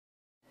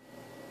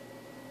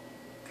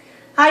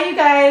Hi you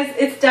guys,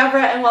 it's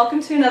Debra and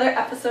welcome to another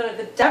episode of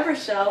the Debra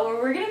Show where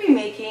we're going to be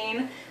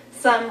making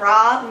some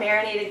raw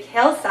marinated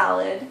kale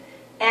salad,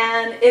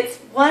 and it's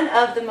one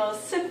of the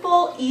most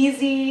simple,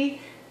 easy,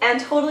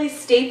 and totally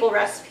staple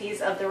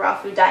recipes of the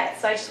raw food diet.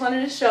 So I just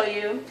wanted to show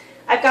you.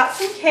 I've got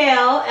some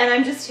kale and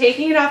I'm just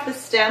taking it off the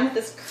stem with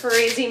this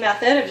crazy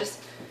method of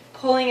just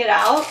pulling it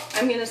out.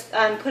 I'm going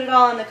to put it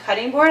all on the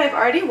cutting board. I've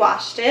already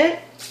washed it.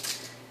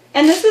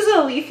 And this is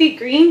a leafy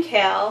green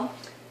kale.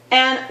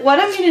 And what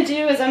I'm going to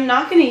do is I'm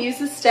not going to use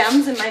the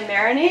stems in my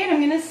marinade. I'm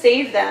going to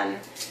save them.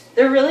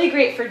 They're really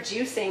great for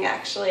juicing,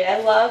 actually.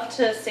 I love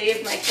to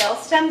save my kale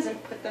stems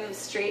and put them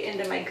straight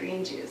into my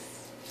green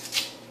juice.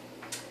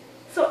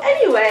 So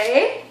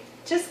anyway,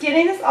 just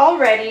getting this all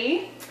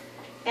ready.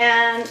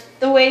 And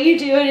the way you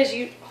do it is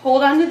you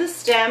hold onto the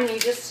stem and you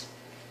just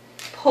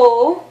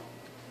pull.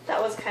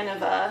 That was kind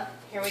of a,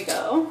 here we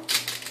go.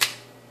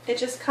 It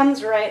just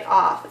comes right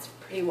off. It's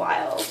pretty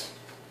wild.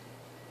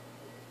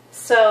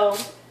 So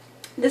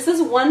this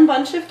is one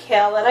bunch of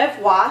kale that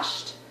I've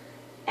washed,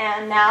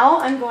 and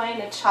now I'm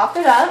going to chop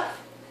it up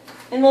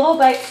in little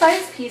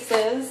bite-sized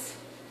pieces,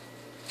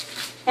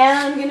 and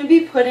I'm going to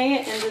be putting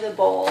it into the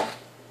bowl.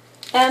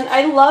 And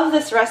I love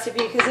this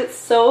recipe because it's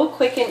so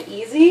quick and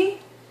easy,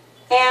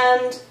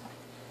 and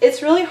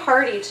it's really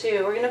hearty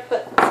too. We're going to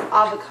put some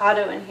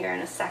avocado in here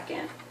in a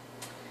second.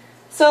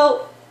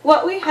 So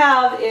what we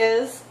have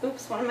is,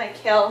 oops, one of my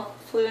kale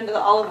flew into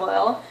the olive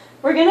oil.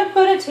 We're going to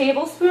put a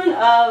tablespoon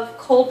of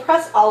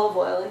cold-pressed olive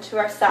oil into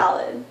our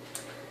salad.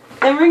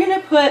 Then we're going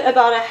to put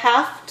about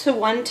 1/2 to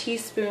 1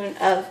 teaspoon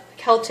of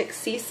Celtic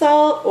sea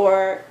salt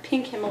or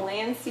pink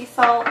Himalayan sea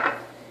salt.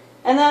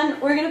 And then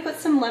we're going to put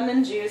some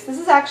lemon juice. This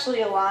is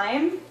actually a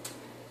lime.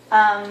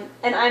 And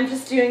I'm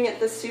just doing it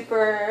the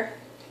super,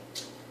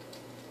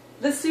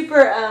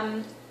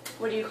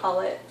 what do you call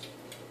it?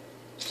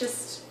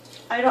 Just,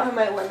 I don't have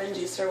my lemon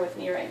juicer with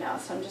me right now,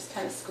 so I'm just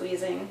kind of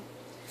squeezing.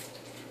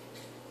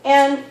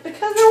 And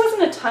because there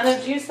wasn't a ton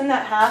of juice in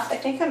that half, I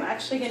think I'm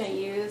actually going to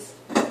use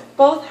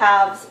both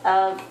halves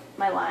of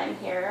my lime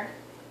here.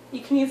 You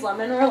can use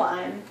lemon or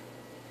lime.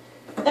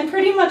 And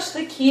pretty much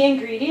the key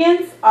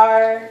ingredients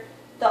are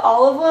the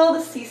olive oil, the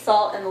sea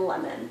salt, and the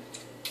lemon.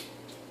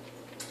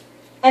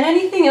 And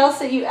anything else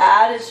that you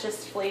add is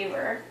just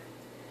flavor.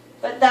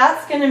 But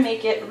that's going to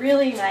make it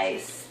really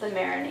nice, the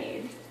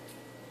marinade.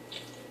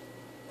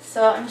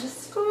 So I'm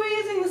just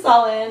squeezing this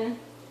all in.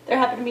 There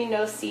happened to be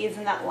no seeds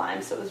in that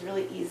lime, so it was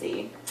really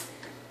easy.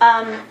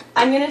 I'm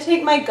going to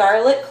take my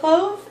garlic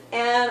clove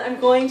and I'm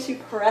going to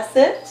press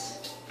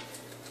it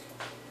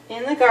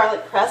in the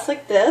garlic press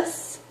like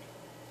this.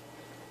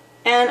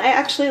 And I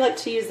actually like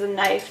to use the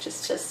knife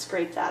just to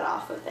scrape that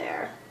off of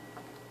there.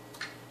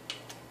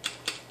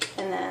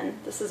 And then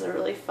this is a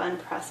really fun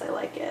press. I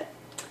like it.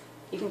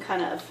 You can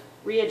kind of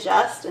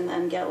readjust and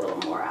then get a little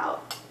more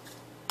out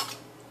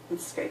and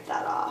scrape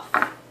that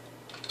off.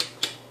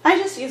 I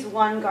just use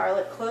 1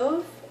 garlic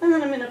clove, and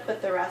then I'm going to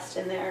put the rest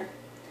in there.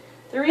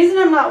 The reason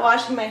I'm not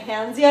washing my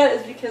hands yet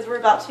is because we're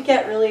about to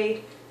get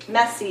really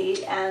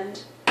messy, and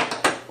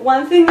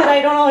one thing that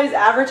I don't always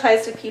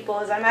advertise to people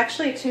is I'm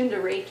actually attuned to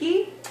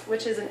Reiki,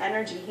 which is an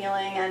energy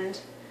healing, and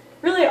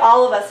really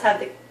all of us have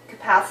the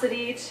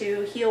capacity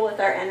to heal with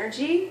our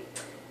energy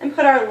and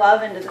put our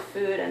love into the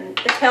food, and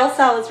the kale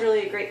salad is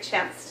really a great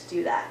chance to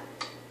do that.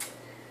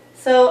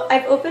 So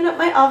I've opened up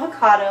my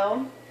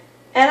avocado.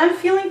 And I'm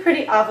feeling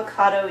pretty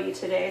avocado-y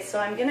today, so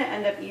I'm going to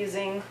end up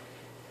using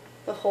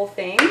the whole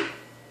thing.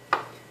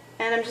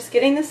 And I'm just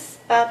getting this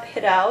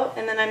pit out,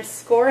 and then I'm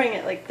scoring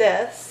it like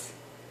this.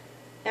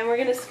 And we're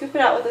going to scoop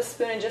it out with a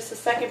spoon in just a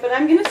second, but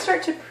I'm going to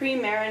start to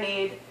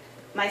pre-marinate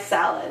my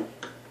salad.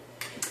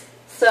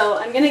 So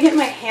I'm going to get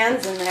my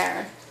hands in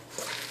there,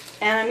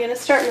 and I'm going to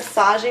start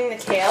massaging the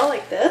kale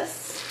like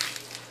this.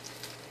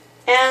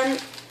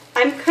 And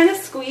I'm kind of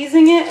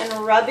squeezing it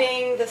and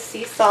rubbing the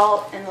sea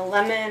salt and the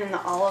lemon and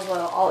the olive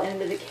oil all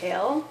into the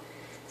kale.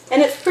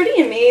 And it's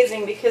pretty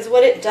amazing because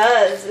what it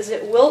does is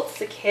it wilts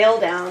the kale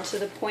down to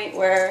the point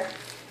where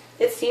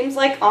it seems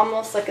like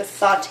almost like a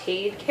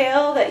sautéed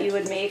kale that you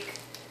would make,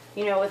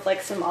 you know, with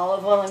like some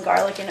olive oil and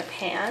garlic in a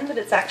pan, but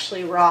it's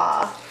actually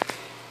raw.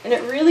 And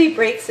it really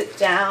breaks it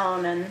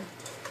down and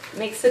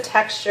makes the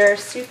texture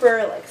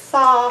super like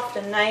soft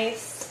and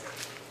nice.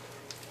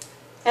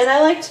 And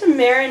I like to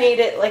marinate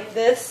it like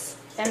this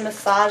and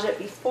massage it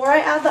before I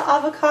add the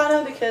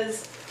avocado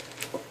because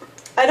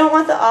I don't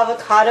want the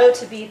avocado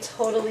to be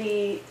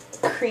totally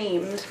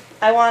creamed.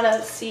 I want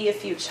to see a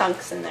few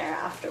chunks in there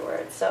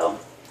afterwards. So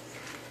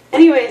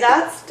anyway,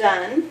 that's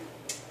done.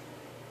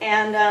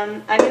 And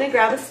I'm going to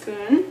grab a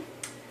spoon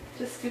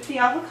to scoop the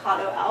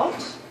avocado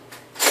out.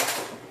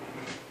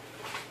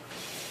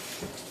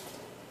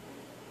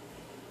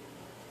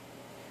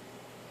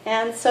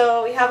 And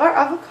so we have our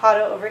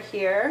avocado over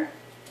here.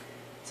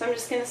 So I'm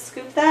just going to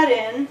scoop that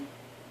in.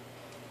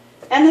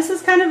 And this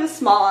is kind of a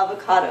small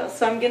avocado,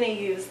 so I'm going to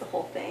use the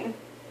whole thing.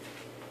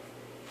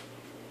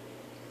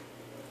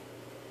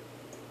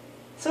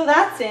 So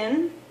that's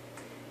in.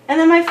 And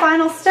then my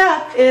final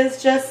step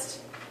is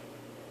just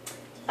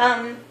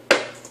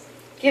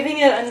giving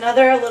it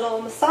another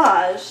little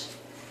massage,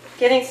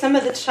 getting some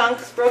of the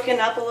chunks broken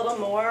up a little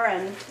more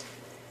and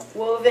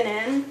woven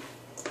in.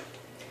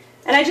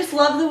 And I just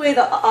love the way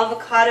the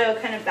avocado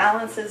kind of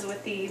balances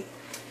with the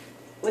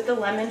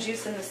lemon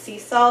juice and the sea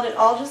salt. It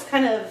all just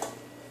kind of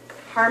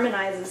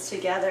harmonizes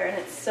together, and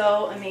it's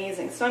so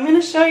amazing. So I'm going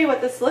to show you what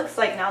this looks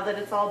like now that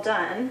it's all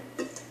done.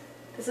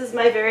 This is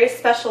my very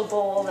special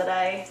bowl that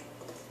I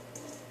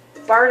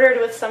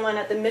bartered with someone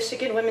at the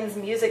Michigan Women's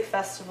Music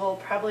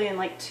Festival probably in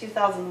like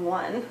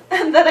 2001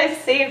 that I've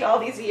saved all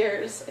these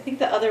years. I think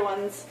the other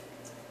ones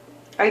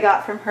I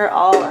got from her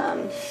all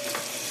broke,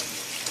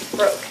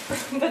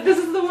 but this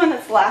is the one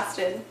that's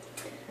lasted.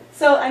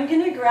 So I'm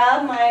going to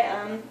grab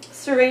my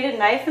serrated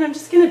knife and I'm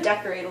just going to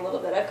decorate a little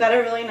bit. I've got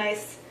a really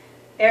nice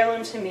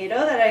heirloom tomato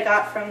that I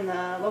got from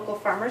the local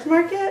farmer's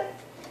market.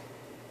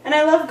 And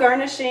I love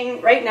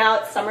garnishing. Right now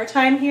it's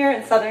summertime here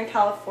in Southern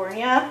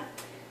California,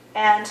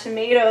 and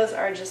tomatoes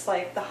are just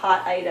like the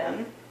hot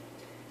item.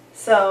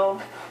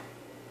 So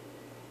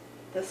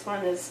this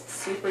one is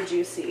super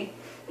juicy.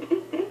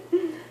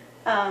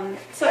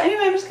 So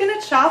anyway, I'm just going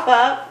to chop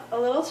up a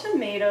little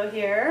tomato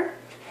here.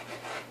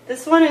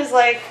 This one is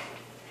like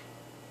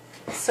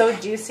so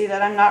juicy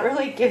that I'm not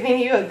really giving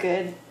you a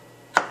good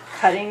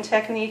cutting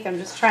technique. I'm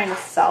just trying to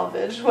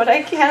salvage what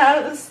I can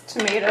out of this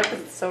tomato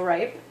because it's so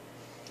ripe.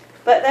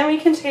 But then we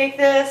can take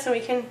this and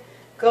we can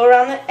go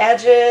around the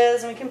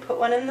edges and we can put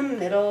one in the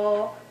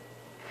middle.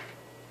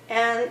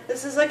 And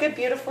this is like a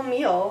beautiful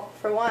meal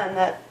for one,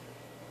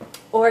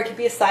 or it could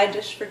be a side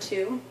dish for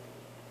two.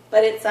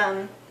 But it's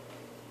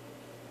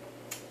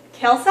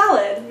kale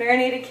salad,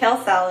 marinated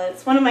kale salad.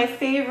 It's one of my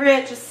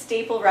favorite just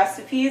staple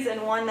recipes,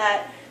 and one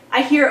that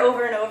I hear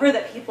over and over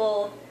that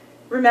people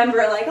remember,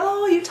 like,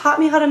 oh, you taught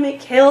me how to make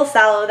kale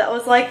salad. That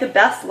was like the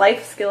best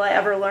life skill I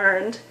ever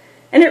learned.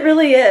 And it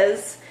really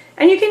is.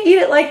 And you can eat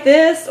it like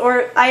this,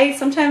 or I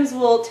sometimes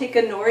will take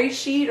a nori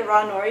sheet, a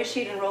raw nori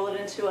sheet, and roll it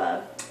into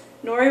a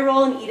nori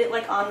roll and eat it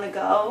like on the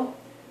go.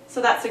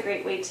 So that's a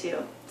great way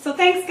too. So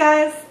thanks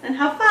guys, and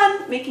have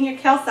fun making your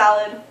kale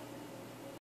salad.